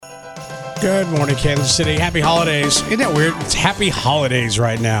Good morning, Kansas City. Happy holidays. Isn't that weird? It's happy holidays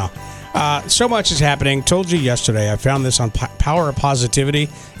right now. So much is happening. Told you yesterday. I found this on Power of Positivity.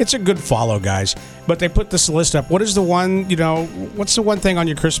 It's a good follow, guys. But they put this list up. What is the one, what's the one thing on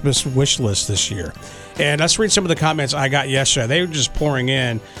your Christmas wish list this year? And let's read some of the comments I got yesterday. They were just pouring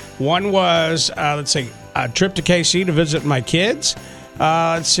in. One was, let's see, a trip to KC to visit my kids.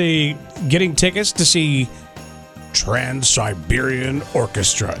 Let's see, getting tickets to see Trans-Siberian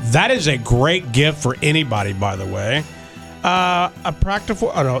Orchestra. That is a great gift for anybody, by the way. A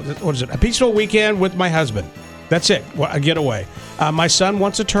peaceful weekend with my husband. That's it. A getaway. My son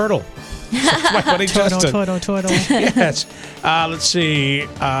wants a turtle. My buddy Justin. Turtle. Yes. Let's see.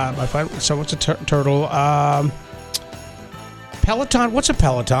 My son wants a turtle. Peloton. What's a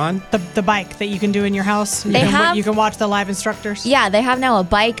Peloton? The bike that you can do in your house. You can watch the live instructors. Yeah, they have now a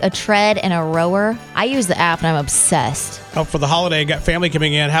bike, a tread, and a rower. I use the app and I'm obsessed. Oh, for the holiday, got family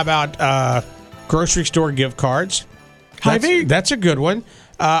coming in. How about grocery store gift cards? That's a good one.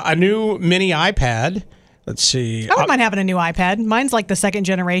 A new mini iPad. Let's see. I wouldn't mind having a new iPad. Mine's like the second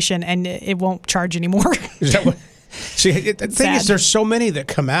generation, and it won't charge anymore. Is that what? See, the thing is, there's so many that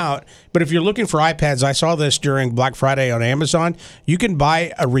come out. But if you're looking for iPads, I saw this during Black Friday on Amazon. You can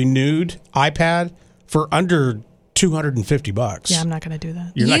buy a renewed iPad for under $250. Yeah, I'm not going to do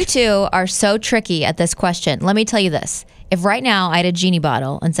that. You two are so tricky at this question. Let me tell you this. If right now I had a genie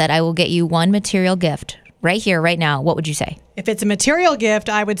bottle and said, I will get you one material gift right here, right now, what would you say? If it's a material gift,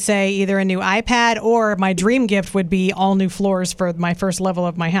 I would say either a new iPad or my dream gift would be all new floors for my first level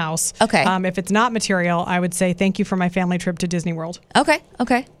of my house. Okay. If it's not material, I would say thank you for my family trip to Disney World. Okay.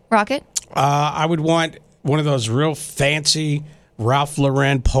 Rocket? I would want one of those real fancy Ralph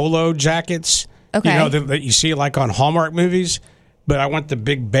Lauren polo jackets. Okay. That you see like on Hallmark movies, but I want the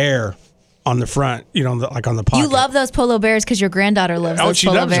big bear on the front, like on the pocket. You love those polo bears because your granddaughter loves those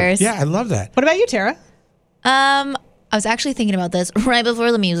polo bears. Yeah, I love that. What about you, Tara? I was actually thinking about this right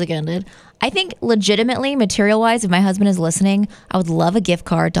before the music ended. I think legitimately, material-wise, if my husband is listening, I would love a gift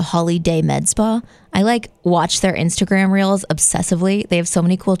card to Holiday Med Spa. I watch their Instagram reels obsessively. They have so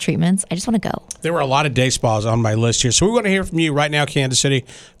many cool treatments. I just want to go. There were a lot of day spas on my list here. So we want to hear from you right now, Kansas City.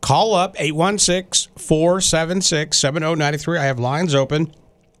 Call up 816-476-7093. I have lines open.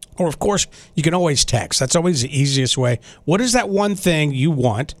 Or, of course, you can always text. That's always the easiest way. What is that one thing you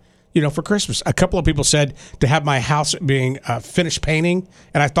want, for Christmas? A couple of people said to have my house being finished painting.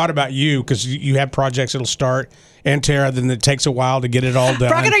 And I thought about you because you have projects that'll start. And Tara, then it takes a while to get it all done.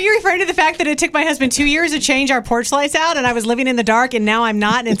 Rocket, are you referring to the fact that it took my husband 2 years to change our porch lights out and I was living in the dark and now I'm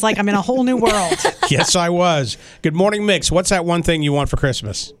not and it's like I'm in a whole new world? Yes, I was. Good morning, Mix. What's that one thing you want for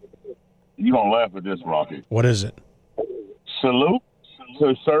Christmas? You're going to laugh at this, Rocket. What is it? Salute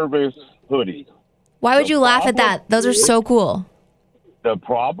to service hoodie. Why would you laugh at that? Those are so cool. The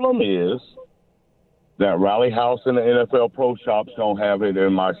problem is that Rally House and the NFL Pro Shops don't have it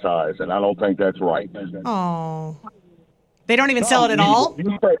in my size, and I don't think that's right. Oh. They don't even sell it at all? You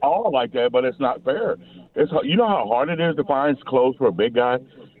can say all like that, but it's not fair. You know how hard it is to find clothes for a big guy?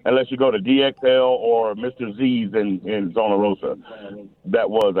 Unless you go to DXL or Mr. Z's in Zona Rosa.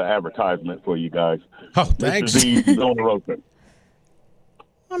 That was an advertisement for you guys. Oh, thanks. Mr. Z's, Zona Rosa.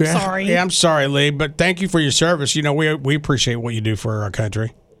 I'm sorry. Yeah, I'm sorry, Lee, but thank you for your service. We appreciate what you do for our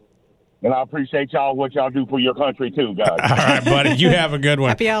country. And I appreciate what y'all do for your country, too, guys. All right, buddy. You have a good one.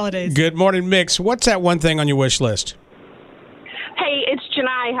 Happy holidays. Good morning, Mix. What's that one thing on your wish list? Hey, it's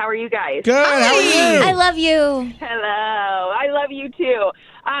Janai. How are you guys? Good. How are you? I love you. Hello. I love you, too.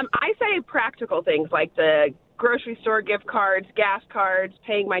 I say practical things like the grocery store gift cards, gas cards,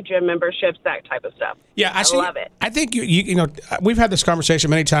 paying my gym memberships, that type of stuff. Yeah, I love it. I think we've had this conversation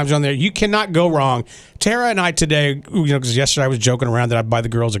many times on there. You cannot go wrong. Tara and I today, because yesterday I was joking around that I'd buy the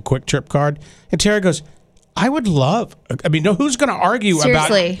girls a Quick Trip card, and Tara goes, I would love. Who's going to argue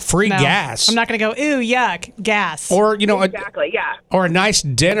Seriously. about free gas? I'm not going to go, ooh, yuck, gas. Or Exactly, yeah. or a nice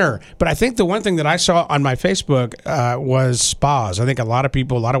dinner. But I think the one thing that I saw on my Facebook was spas. I think a lot of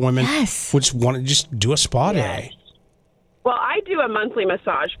people, a lot of women, would want to just do a spa day. Well, I do a monthly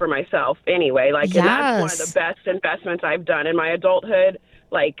massage for myself anyway. And that's one of the best investments I've done in my adulthood.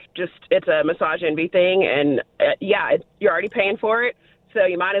 It's a massage envy thing, and you're already paying for it, so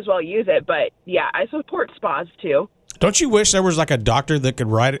you might as well use it. But yeah, I support spas too. Don't you wish there was a doctor that could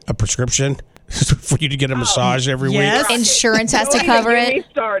write a prescription for you to get a massage every week? Insurance has to cover it. Get me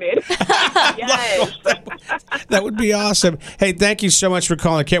started. Yes. That would be awesome. Hey, thank you so much for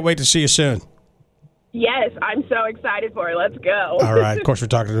calling. Can't wait to see you soon. Yes, I'm so excited for it. Let's go. All right. Of course, we're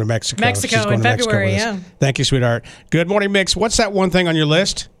talking to Mexico. She's Mexico going in to Mexico February, with us. Thank you, sweetheart. Good morning, Mix. What's that one thing on your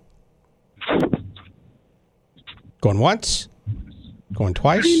list? Going once? Going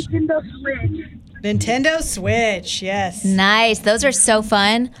twice. Nintendo Switch, yes. Nice. Those are so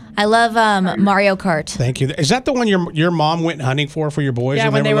fun. I love Mario Kart. Thank you. Is that the one your mom went hunting for your boys? Yeah,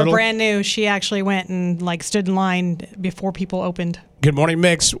 when they were little? brand new, she actually went and like stood in line before people opened. Good morning,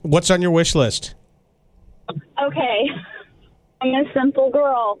 Mix. What's on your wish list? Okay, I'm a simple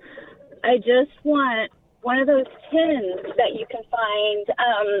girl. I just want one of those tins that you can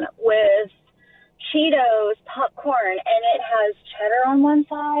find with Cheetos popcorn, and it has cheddar on one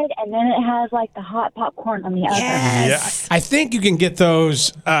side, and then it has like the hot popcorn on the other. Yes. Yeah, I think you can get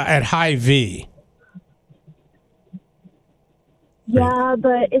those at Hy-Vee. Yeah,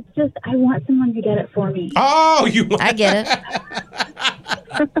 but it's just I want someone to get it for me. Oh, I get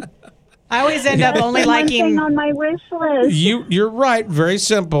it. I always end up only One thing liking. on my wish list. You're right. Very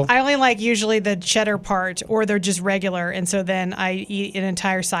simple. I only like usually the cheddar part, or they're just regular, and so then I eat an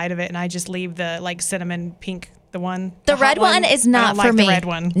entire side of it, and I just leave the like cinnamon pink, the one. The hot red one is not I don't for like me. The red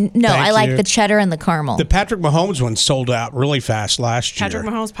one. No, Thank I like you. the cheddar and the caramel. The Patrick Mahomes one sold out really fast last year. Patrick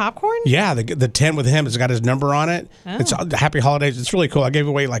Mahomes popcorn. Yeah, the 10 with him has got his number on it. It's Happy Holidays. It's really cool. I gave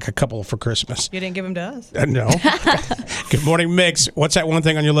away like a couple for Christmas. You didn't give them to us. No. Good morning, Mix. What's that one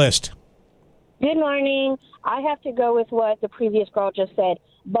thing on your list? Good morning. I have to go with what the previous girl just said,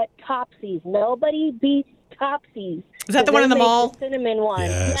 but Topsies. Nobody beats Topsies. Is that the one in the mall? The cinnamon one.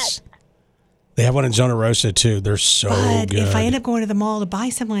 Yes. They have one in Zona Rosa too. They're so But good. if I end up going to the mall to buy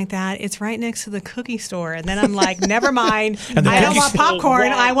something like that, it's right next to the cookie store, and then I'm like, never mind. And the I don't cookies- want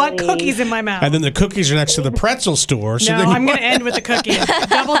popcorn. I want Exactly. cookies in my mouth. And then the cookies are next to the pretzel store. So no, then you I'm going to end with the cookie.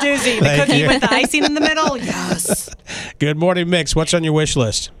 Double doozy. The Thank cookie you. with the icing in the middle. Yes. Good morning, Mix. What's on your wish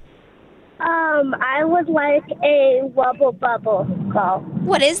list? I would like a Wubble Bubble ball.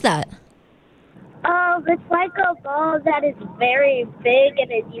 What is that? It's like a ball that is very big,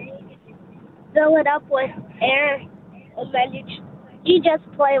 and you fill it up with air, and then you just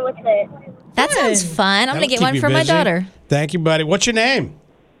play with it. That sounds fun. I'm going to That'll get keep one you for my busy. daughter. Thank you, buddy. What's your name?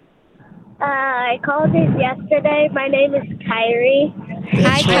 I called it yesterday. My name is Kyrie.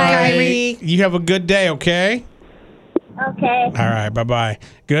 Hi, Kyrie. You have a good day, okay? Okay. All right, bye-bye.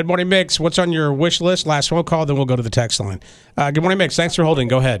 Good morning, Mix. What's on your wish list? Last phone call, then we'll go to the text line. Good morning, Mix. Thanks for holding.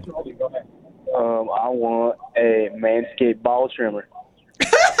 Go ahead. I want a Manscaped ball trimmer.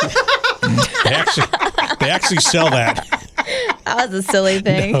 They actually sell that. That was a silly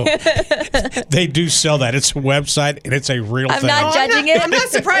thing. No. They do sell that. It's a website, and it's a real I'm thing. not judging it. I'm not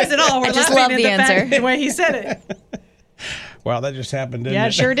surprised at all. We're I just laughing love the at fact- answer. The way he said it. Wow, that just happened, didn't Yeah, it?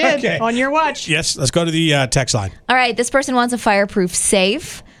 it sure did. Okay. On your watch. Yes, let's go to the text line. All right, this person wants a fireproof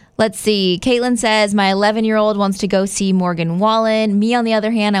safe. Let's see. Caitlin says, my 11-year-old wants to go see Morgan Wallen. Me, on the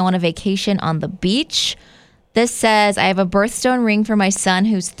other hand, I want a vacation on the beach. This says, I have a birthstone ring for my son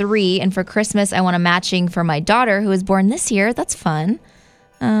who's 3, and for Christmas, I want a matching for my daughter who was born this year. That's fun.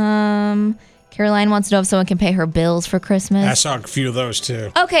 Caroline wants to know if someone can pay her bills for Christmas. I saw a few of those,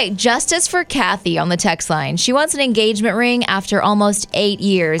 too. Okay, justice for Kathy on the text line. She wants an engagement ring after almost 8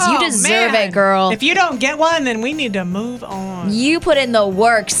 years. You Oh, deserve man. it, girl. If you don't get one, then we need to move on. You put in the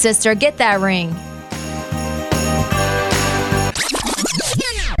work, sister. Get that ring.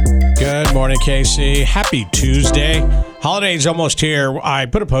 Good morning, Casey. Happy Tuesday. Holiday's almost here. I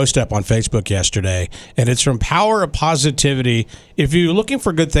put a post up on Facebook yesterday, and it's from Power of Positivity. If you're looking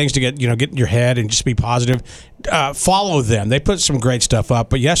for good things to get in your head and just be positive, follow them. They put some great stuff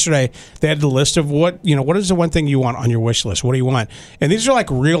up. But yesterday, they had the list of what is the one thing you want on your wish list? What do you want? And these are like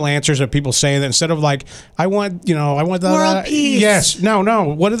real answers of people saying that instead of like, I want the World peace. Yes. No.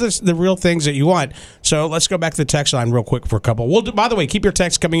 What are the real things that you want? So let's go back to the text line real quick for a couple. By the way, keep your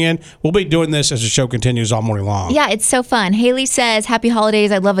texts coming in. We'll be doing this as the show continues all morning long. Yeah, it's so fun. Haley says, happy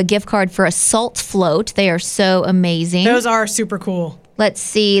holidays. I'd love a gift card for a salt float. They are so amazing. Those are super cool. Let's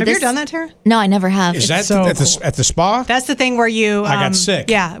see. Have you ever done that, Tara? No, I never have. Is that so at the spa? That's the thing where you. I got sick.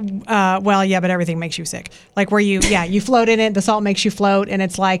 Yeah. But everything makes you sick. Like where you float in it. The salt makes you float, and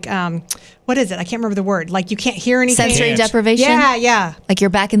it's like, what is it? I can't remember the word. Like you can't hear anything. Sensory Can't. deprivation? Yeah. Like you're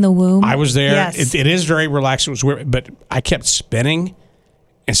back in the womb? I was there. Yes. It is very relaxing. It was weird, but I kept spinning,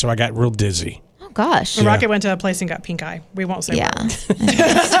 and so I got real dizzy. Oh, gosh. Yeah. Rocket went to a place and got pink eye. We won't say Yeah. where.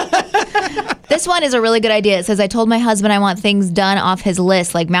 This one is a really good idea. It says, I told my husband I want things done off his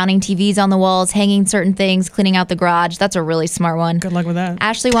list, like mounting TVs on the walls, hanging certain things, cleaning out the garage. That's a really smart one. Good luck with that.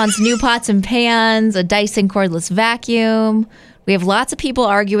 Ashley wants new pots and pans, a Dyson cordless vacuum. We We have lots of people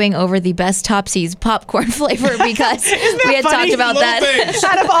arguing over the best Topsies popcorn flavor because we had funny? talked about Little that. things.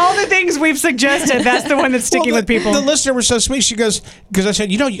 Out of all the things we've suggested, that's the one that's sticking with people. The listener was so sweet. She goes, because I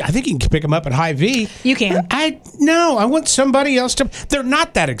said, I think you can pick them up at Hy-Vee. You can. I want somebody else to. They're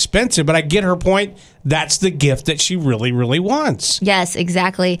not that expensive, but I get her point. That's the gift that she really, really wants. Yes,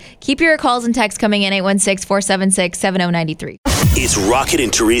 exactly. Keep your calls and texts coming in 816-476-7093. It's Rocket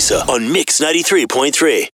and Teresa on Mix 93.3.